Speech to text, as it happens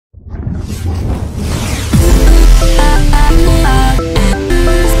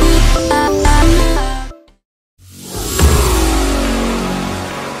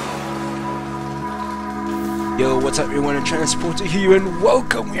Iron Transporter here, and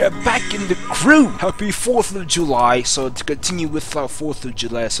welcome. We are back in the crew. Happy 4th of July. So to continue with our 4th of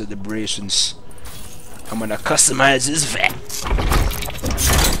July celebrations, I'm gonna customize this vet.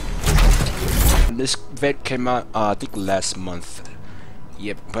 This vet came out I think last month.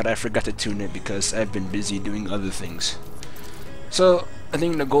 Yep, but I forgot to tune it because I've been busy doing other things. So I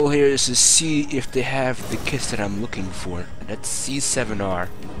think the goal here is to see if they have the kits that I'm looking for. That's C7R.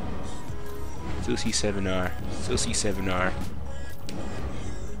 Still C7R. Still C7R.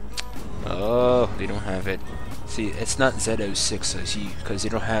 Oh, they don't have it. See, it's not Z06, I see, because they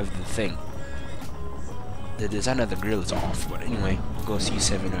don't have the thing. The design of the grill is off, but anyway, we'll go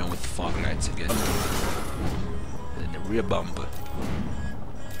C7R with fog lights again. And the rear bumper.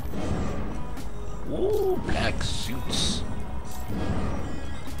 Ooh, black suits.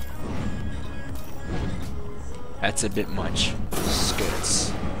 That's a bit much.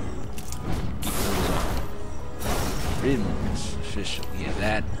 Skirts. Keep those on. Rims. Official. Yeah,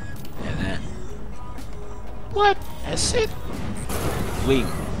 that. Yeah, that. What? That's it? Wing.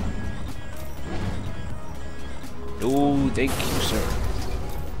 Oh, thank you, sir.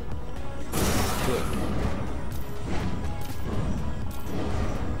 Good.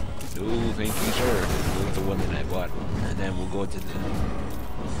 Oh, thank you, sir. Go with the one that I bought. And then we'll go to the...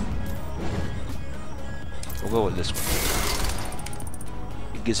 We'll go with this one.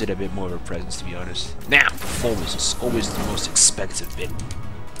 It gives it a bit more of a presence, to be honest. Now, performance is always the most expensive bit.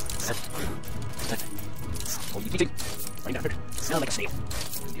 Oh, you think? Right now, smell like a snail.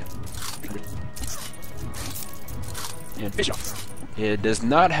 And fish off. It does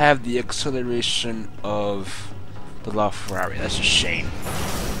not have the acceleration of the LaFerrari. That's a shame.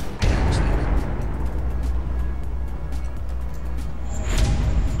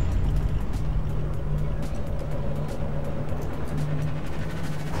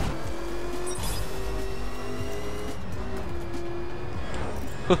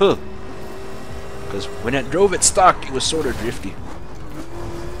 Because when I drove it stock, it was sort of drifty.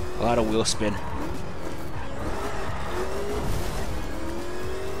 A lot of wheel spin.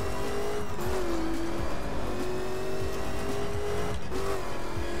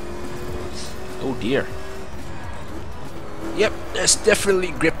 Oh dear. Yep, there's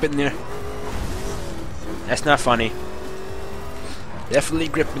definitely grip in there. That's not funny. Definitely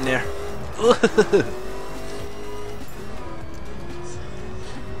grip in there.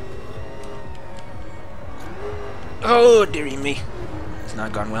 Oh, dearie me. It's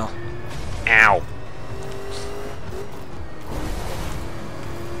not gone well. Ow.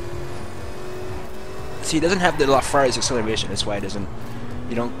 See, it doesn't have the LaFerrari's acceleration. That's why it doesn't...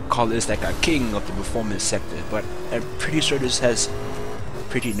 You don't call this like a king of the performance sector. But I'm pretty sure this has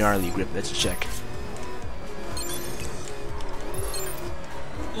pretty gnarly grip. Let's check.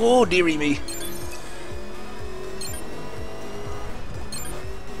 Oh, dearie me.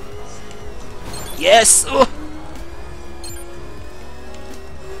 Yes! Oh.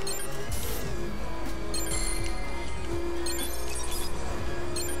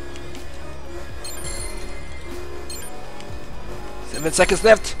 Seven seconds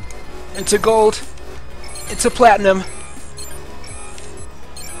left. Into gold. Into platinum.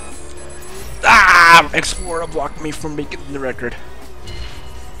 Ah! Explorer blocked me from making the record.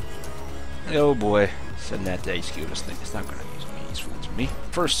 Oh boy. Send that to HQ. This thing is not gonna be useful to me.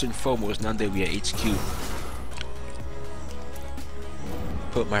 First and foremost, now that we are HQ,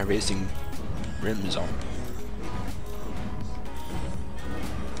 put my racing rims on.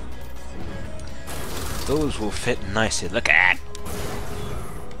 Those will fit nicely. Look at that.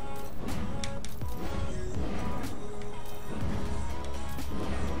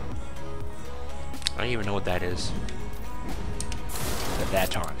 I don't even know what that is. Put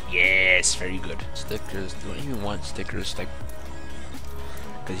that on. Yes, very good. Stickers. Don't even want stickers like.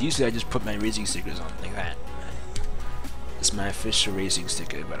 Because usually I just put my racing stickers on like that. It's my official racing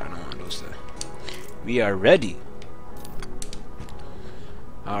sticker, but I don't want those. We are ready.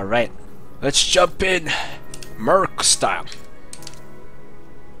 All right, let's jump in, Merc style.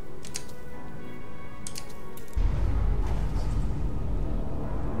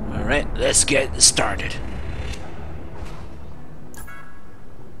 Alright, let's get started.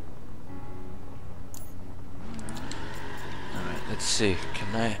 Alright, let's see.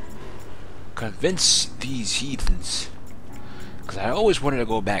 Can I convince these heathens? Because I always wanted to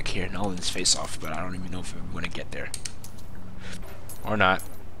go back here and all this face off, but I don't even know if I'm going to get there. Or not.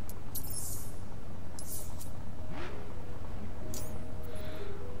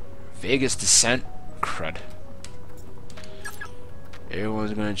 Vegas descent? Crud.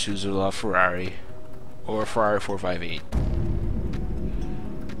 Everyone's gonna choose a LaFerrari or a Ferrari 458.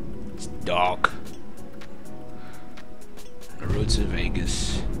 It's dark. road to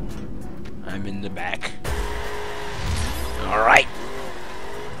Vegas. I'm in the back. Alright.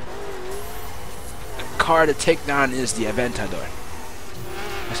 The car to take down is the Aventador.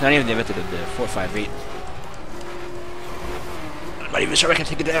 It's not even the Aventador, the 458. I'm not even sure I can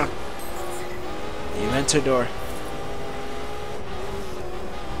take it down. The Aventador.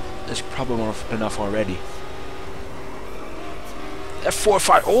 There's probably enough already. That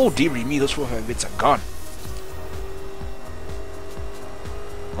 4.5. Oh, dear me, those 4.5 bits are gone.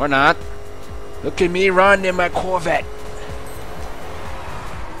 Or not. Look at me run in my Corvette.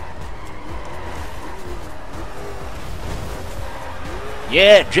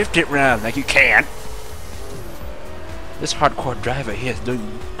 Yeah, drift it round like you can. This hardcore driver here is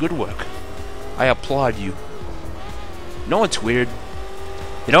doing good work. I applaud you. No, it's weird.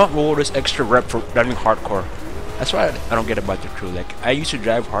 They don't roll this extra rep for driving hardcore. That's why I don't get about the crew. Like, I used to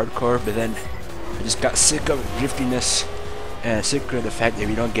drive hardcore, but then I just got sick of driftiness and sick of the fact that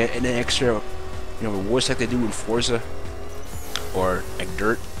we don't get any extra, rewards like they do in Forza or like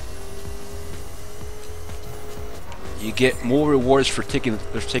Dirt. You get more rewards for taking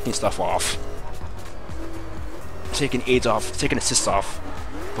stuff off, taking aids off, taking assists off.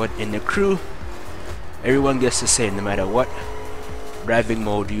 But in the crew, everyone gets the same no matter what driving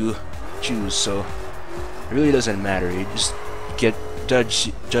mode you choose. So it really doesn't matter. You just get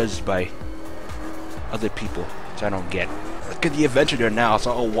judged by other people, which I don't get. Look at the Adventure now, it's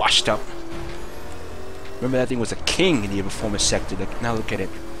all washed up. Remember that thing was a king in the performance sector. Like, now look at it.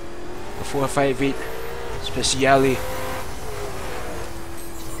 The 458 Speciale.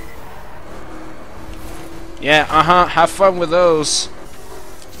 Yeah, have fun with those.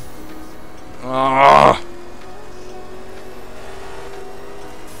 Oh.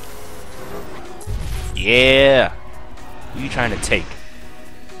 Yeah. Who you trying to take?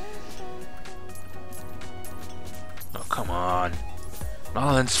 Oh, come on.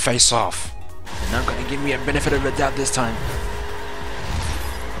 Nolan's face off. You're not gonna give me a benefit of the doubt this time.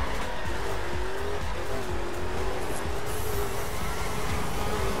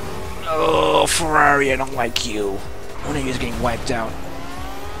 Oh, Ferrari, I don't like you. One of you is getting wiped out.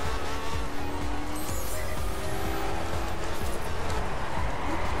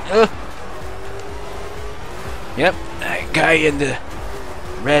 Yep, that guy in the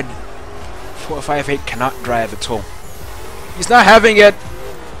red 458 cannot drive at all. He's not having it!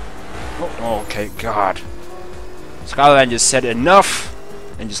 Oh, okay, God. Skyline just said enough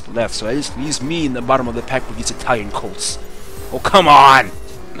and just left, so it just leaves me in the bottom of the pack with these Italian colts. Oh, come on!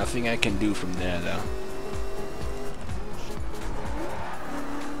 Nothing I can do from there, though.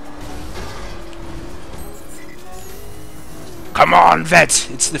 Come on, vet!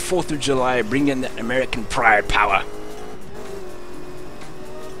 It's the 4th of July. Bring in that American pride power.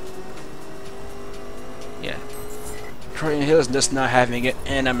 Yeah. Troy Hill's just not having it,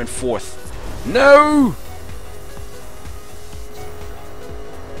 and I'm in 4th. No!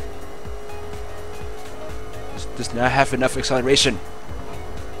 Does not have enough acceleration.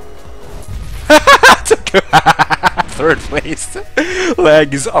 3rd place.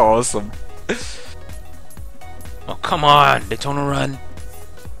 Lag is awesome. Oh, come on, Daytona run.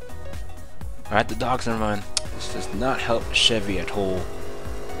 Alright, the dogs can run. This does not help Chevy at all.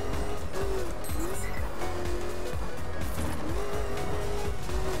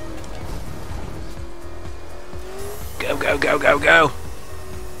 Go, go, go, go, go!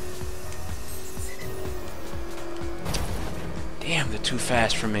 Damn, they're too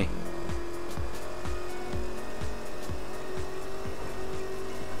fast for me.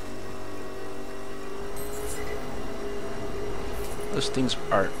 Those things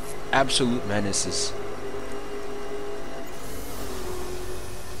are absolute menaces.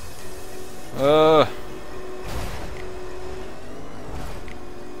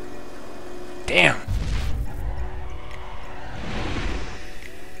 Damn.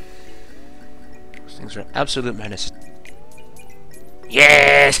 Those things are absolute menaces.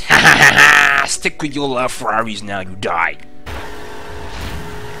 Yes! Stick with your Ferraris now, you die.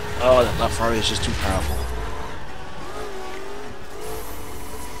 Oh, that Ferrari is just too powerful.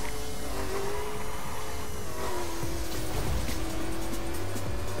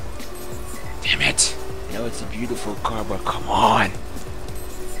 Damn it! I know it's a beautiful car, but come on!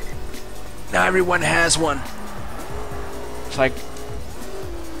 Now everyone has one! It's like...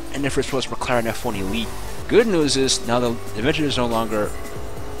 And the first was McLaren F1 Elite. Good news is, now the Adventure is no longer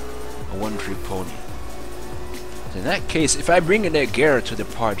a one-trick pony. So in that case, if I bring in that Garrett to the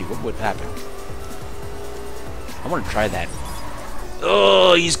party, what would happen? I want to try that.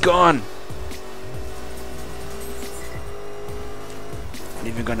 Oh, he's gone! Not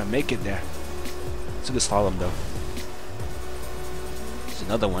even gonna make it there. It's a good slalom though.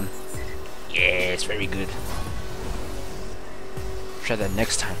 Another one. Yeah, it's very good. Try that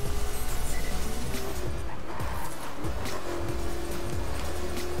next time.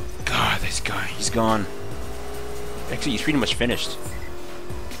 God, this guy, he's gone. Actually, he's pretty much finished.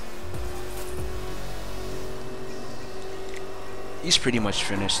 He's pretty much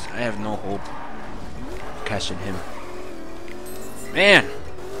finished. I have no hope catching him. Man!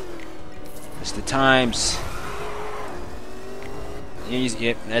 It's the times.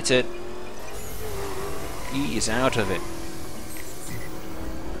 Yep, that's it. He is out of it.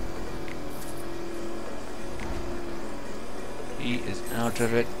 He is out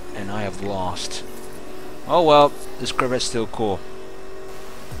of it, and I have lost. Oh well, this Corvette's still cool.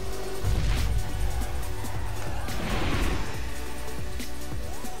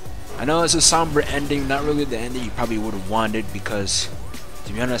 I know it's a somber ending, not really the ending you probably would have wanted, because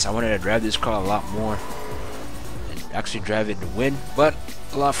to be honest, I wanted to drive this car a lot more and actually drive it to win, but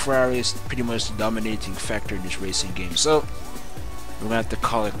LaFerrari is pretty much the dominating factor in this racing game, so we're gonna have to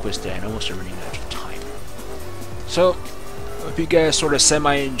call it quits there, and almost running out of time. So, I hope you guys sort of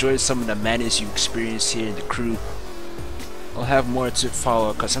semi-enjoyed some of the madness you experienced here in the crew. I'll have more to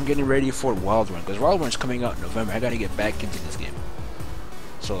follow, because I'm getting ready for Wild Run, because Wild Run's coming out in November. I gotta get back into this game.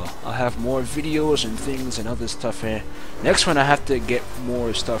 So I'll have more videos and things and other stuff here. Next one I have to get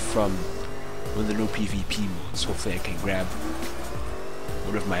more stuff from one of the new PvP modes. Hopefully I can grab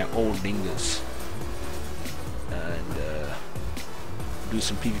one of my old dingas and do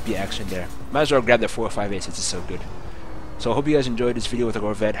some PvP action there. Might as well grab that 458 since it's so good. So I hope you guys enjoyed this video with the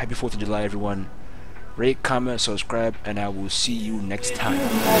Corvette. Happy 4th of July everyone. Rate, comment, subscribe, and I will see you next time.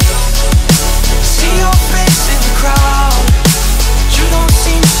 See your face in the crowd. You don't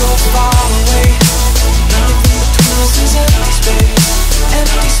seem so far away.